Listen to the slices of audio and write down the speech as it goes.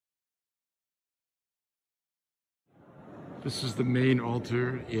This is the main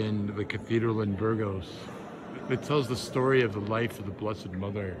altar in the Cathedral in Burgos. It tells the story of the life of the Blessed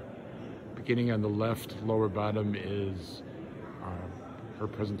Mother. Beginning on the left, lower bottom, is her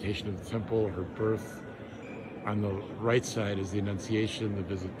presentation of the temple, her birth. On the right side is the Annunciation, the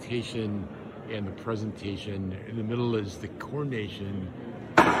Visitation, and the Presentation. In the middle is the coronation,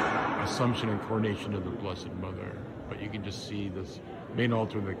 Assumption and coronation of the Blessed Mother. But you can just see this main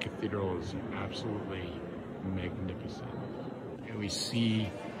altar in the cathedral is absolutely magnificent. And we see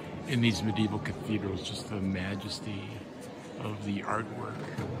in these medieval cathedrals just the majesty of the artwork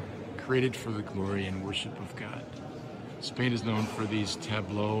created for the glory and worship of God. Spain is known for these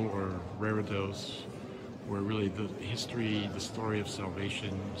tableaux or reredos, where really the history, the story of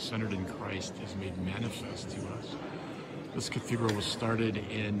salvation centered in Christ is made manifest to us. This cathedral was started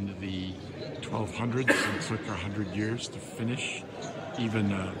in the 1200s and took 100 years to finish, even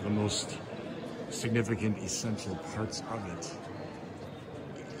the most significant, essential parts of it.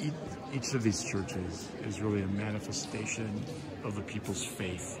 Each of these churches is really a manifestation of the people's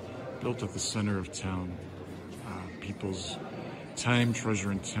faith, built at the center of town. People's time,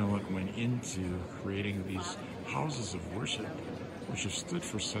 treasure, and talent went into creating these houses of worship, which have stood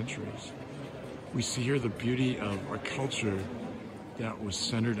for centuries. We see here the beauty of a culture that was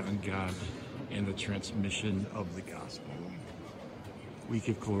centered on God and the transmission of the gospel. We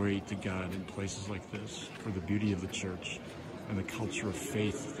give glory to God in places like this for the beauty of the church and the culture of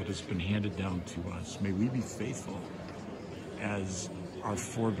faith that has been handed down to us. May we be faithful as our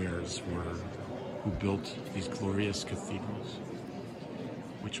forebears were, who built these glorious cathedrals,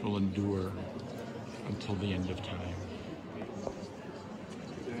 which will endure until the end of time.